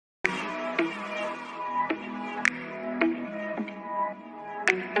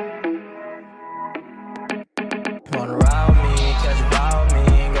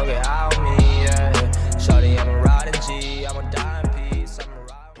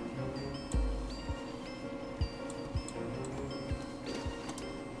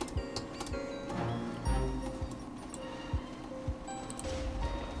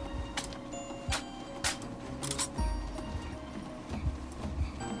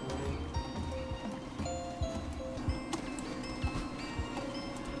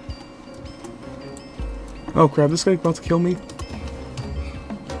Oh crap, this guy's about to kill me.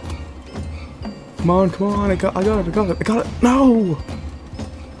 Come on, I got it. No!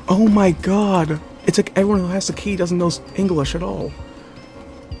 Oh my god! It's like everyone who has the key doesn't know English at all.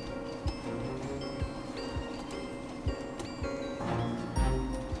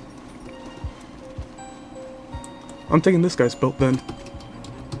 I'm taking this guy's boat then.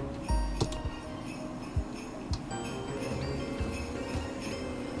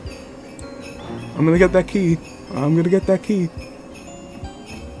 I'm gonna get that key. I'm gonna get that key.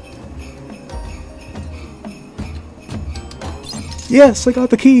 Yes, I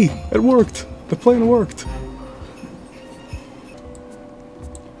got the key! It worked! The plan worked!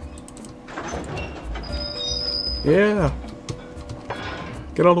 Yeah!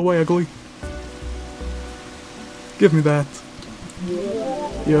 Get out of the way, ugly. Give me that.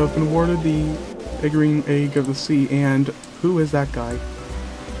 You have been awarded the green egg of the sea, and who is that guy?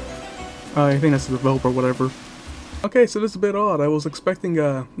 I think that's the developer, whatever. Okay, so this is a bit odd. I was expecting,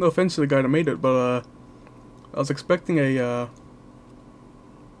 no offense to the guy that made it, but, I was expecting a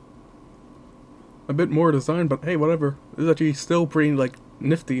bit more design, but hey, whatever. This is actually still pretty, like,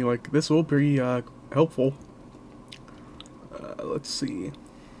 nifty. Like, this will be, helpful. Let's see.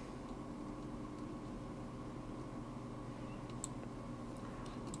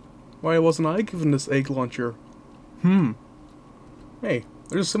 Why wasn't I given this egg launcher? Hey,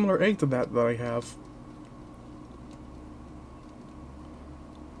 there's a similar egg to that I have.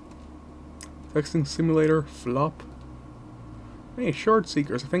 Texting simulator, flop. Hey, Shard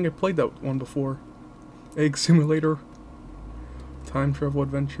Seekers, I think I played that one before. Egg simulator. Time travel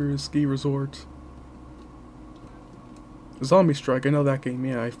adventures, ski resort. Zombie Strike, I know that game,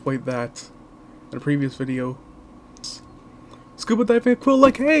 yeah, I've played that in a previous video. Scuba diving quill,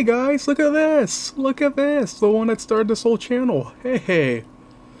 like, hey guys, look at this! Look at this! The one that started this whole channel. Hey!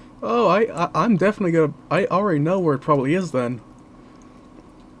 Oh, I'm definitely gonna... I already know where it probably is then.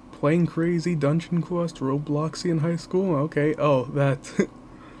 Playing Crazy, Dungeon Quest, Robloxy in high school? Okay, oh, that.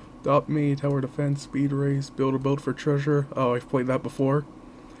 Adopt Me, Tower Defense, Speed Race, Build a Boat for Treasure. Oh, I've played that before.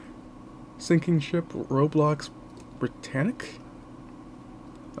 Sinking Ship, Roblox, Britannic?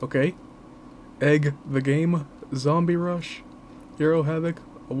 Okay. Egg the Game, Zombie Rush, Hero Havoc,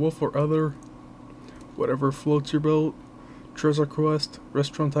 A Wolf or Other, Whatever Floats Your Boat, Treasure Quest,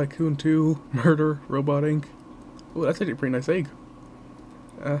 Restaurant Tycoon 2, Murder, Robot Inc. Oh, that's actually a pretty nice egg.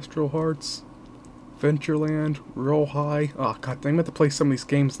 Astro Hearts, Ventureland, Roll High. Ah, god dang, I'm going to play some of these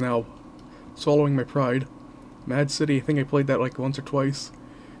games now. Swallowing my pride. Mad City, I think I played that like once or twice.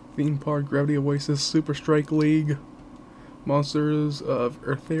 Theme Park, Gravity Oasis, Super Strike League, Monsters of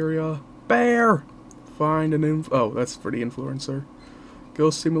Eartheria, Bear! Find an oh, that's for the influencer.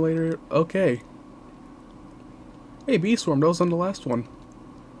 Ghost Simulator, okay. Hey, Beeswarm, that was on the last one.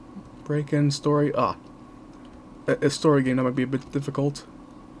 Break-in story, a story game that might be a bit difficult.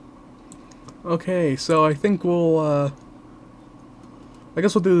 Okay, so I think we'll, I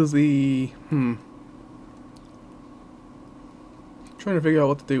guess we'll do the, trying to figure out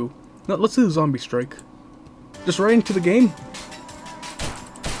what to do. No, let's do Zombie Strike. Just right into the game.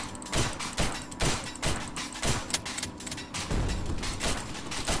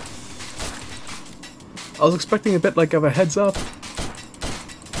 I was expecting a bit like of a heads up.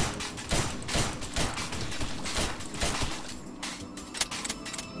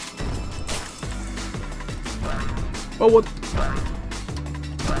 Oh, what?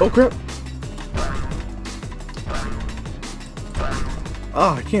 Oh, crap.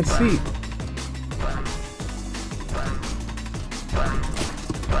 Ah, I can't see.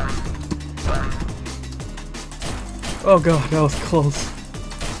 Oh god, that was close.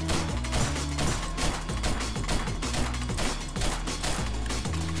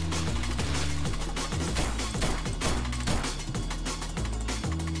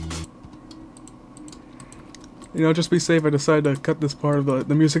 You know, just be safe, I decided to cut this part of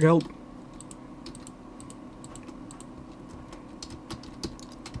the music out.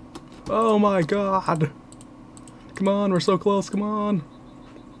 Oh my god! Come on, we're so close, come on!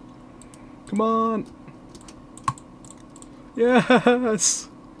 Come on! Yes!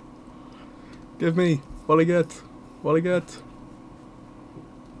 Give me, what I get? What I get?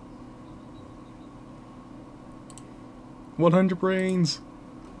 $100 brains!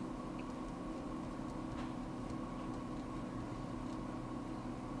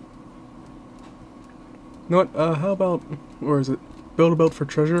 You know what, how about, where is it? Build a Boat for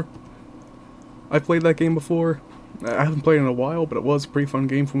Treasure. I played that game before. I haven't played it in a while, but it was a pretty fun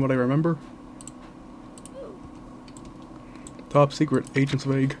game from what I remember. Top secret, Agents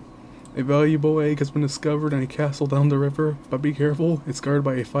of Egg. A valuable egg has been discovered in a castle down the river, but be careful, it's guarded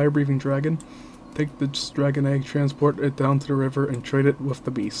by a fire-breathing dragon. Take the dragon egg, transport it down to the river, and trade it with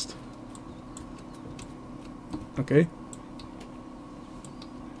the beast. Okay.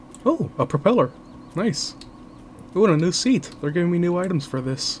 Oh, a propeller. Nice. Ooh, and a new seat. They're giving me new items for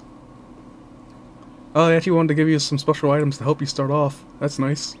this. Oh, they actually wanted to give you some special items to help you start off. That's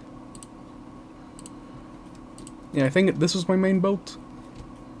nice. Yeah, I think this was my main boat.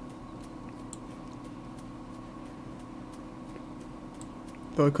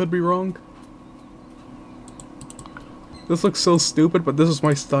 Though I could be wrong. This looks so stupid, but this is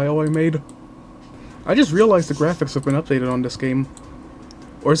my style I made. I just realized the graphics have been updated on this game.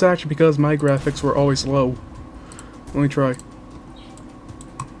 Or is that actually because my graphics were always low? Let me try.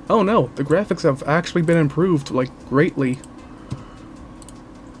 Oh no, the graphics have actually been improved, like, greatly.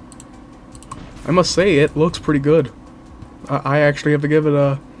 I must say, it looks pretty good. I actually have to give it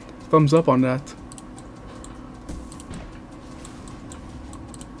a thumbs up on that.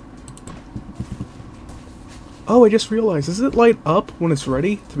 Oh, I just realized, does it light up when it's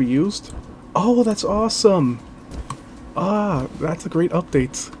ready to be used? Oh, that's awesome! Ah, that's a great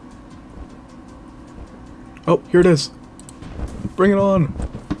update. Oh, here it is. Bring it on.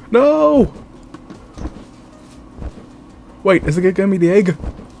 No! Wait, is it gonna give me the egg?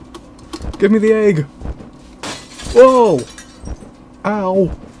 Give me the egg! Whoa!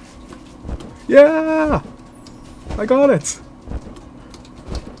 Ow! Yeah! I got it!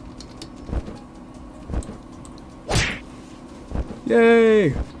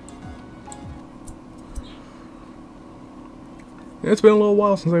 Yay! It's been a little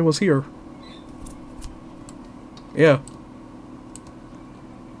while since I was here. Yeah.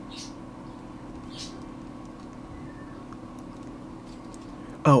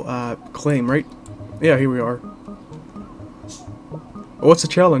 Oh, claim, right? Yeah, here we are. Oh, what's the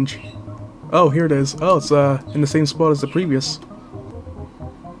challenge? Oh, here it is. Oh, it's, in the same spot as the previous.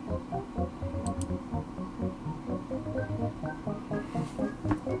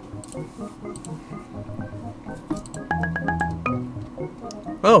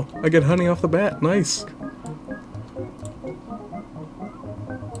 Oh, I get honey off the bat. Nice.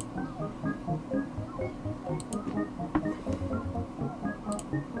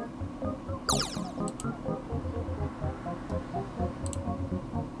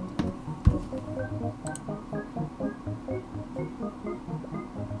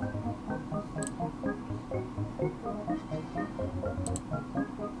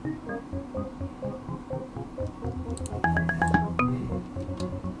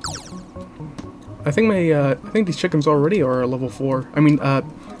 I think these chickens already are at level 4. I mean, I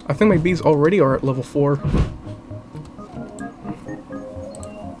think my bees already are at level 4.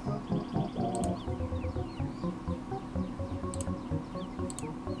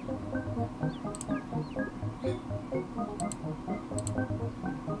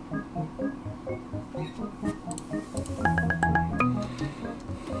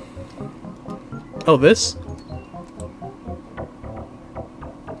 Oh, this?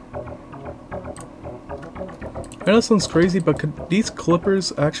 I know it sounds crazy, but could these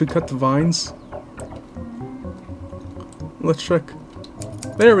clippers actually cut the vines? Let's check.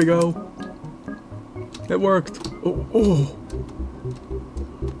 There we go. It worked. Oh, oh.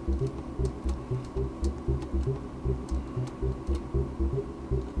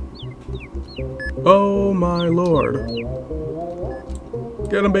 Oh my lord.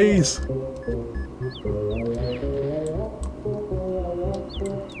 Get 'em, bees.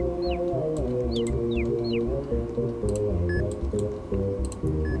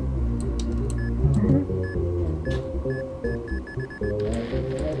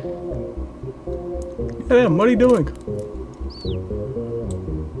 Damn, what are you doing?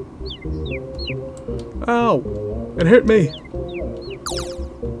 Ow! It hit me!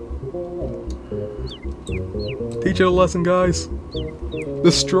 Teach it a lesson, guys.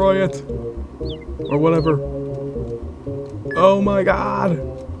 Destroy it. Or whatever. Oh my god!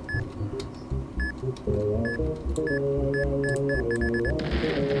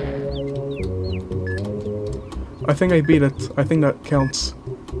 I think I beat it. I think that counts.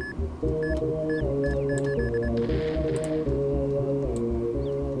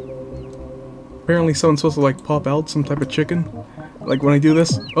 Apparently someone's supposed to like pop out some type of chicken. Like when I do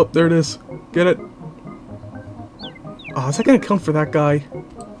this. Oh, there it is. Get it? Oh, is that gonna count for that guy?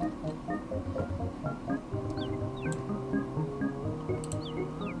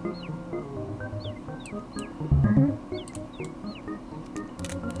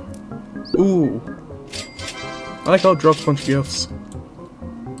 Ooh. I like how it drops a bunch of gifts.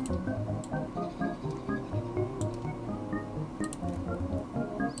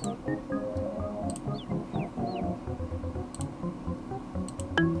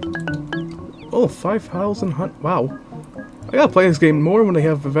 Oh, 5,000 hunt. Wow. I gotta play this game more when they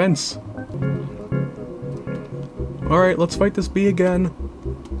have events. Alright, let's fight this bee again.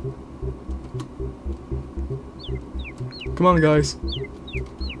 Come on, guys.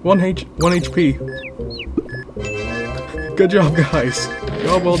 1 HP. Good job, guys.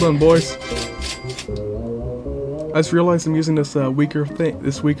 Job well done, boys. I just realized I'm using this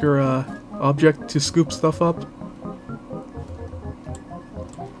weaker object to scoop stuff up.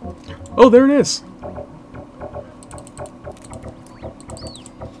 Oh, there it is.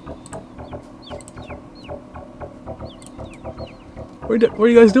 What are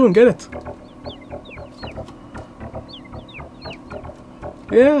you guys doing? Get it.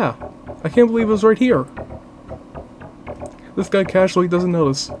 Yeah. I can't believe it was right here. This guy casually doesn't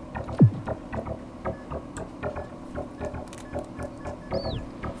notice.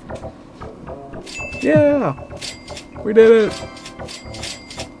 Yeah! We did it!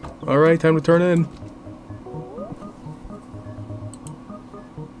 Alright, time to turn in.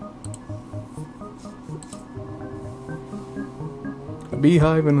 A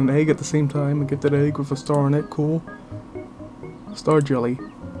beehive and an egg at the same time. I get that egg with a star on it. Cool. Star jelly.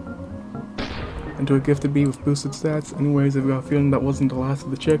 Into a gifted bee with boosted stats. Anyways, I've got a feeling that wasn't the last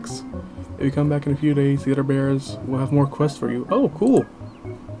of the chicks. If you come back in a few days, the other bears will have more quests for you. Oh, cool!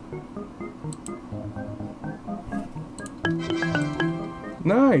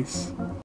 Nice!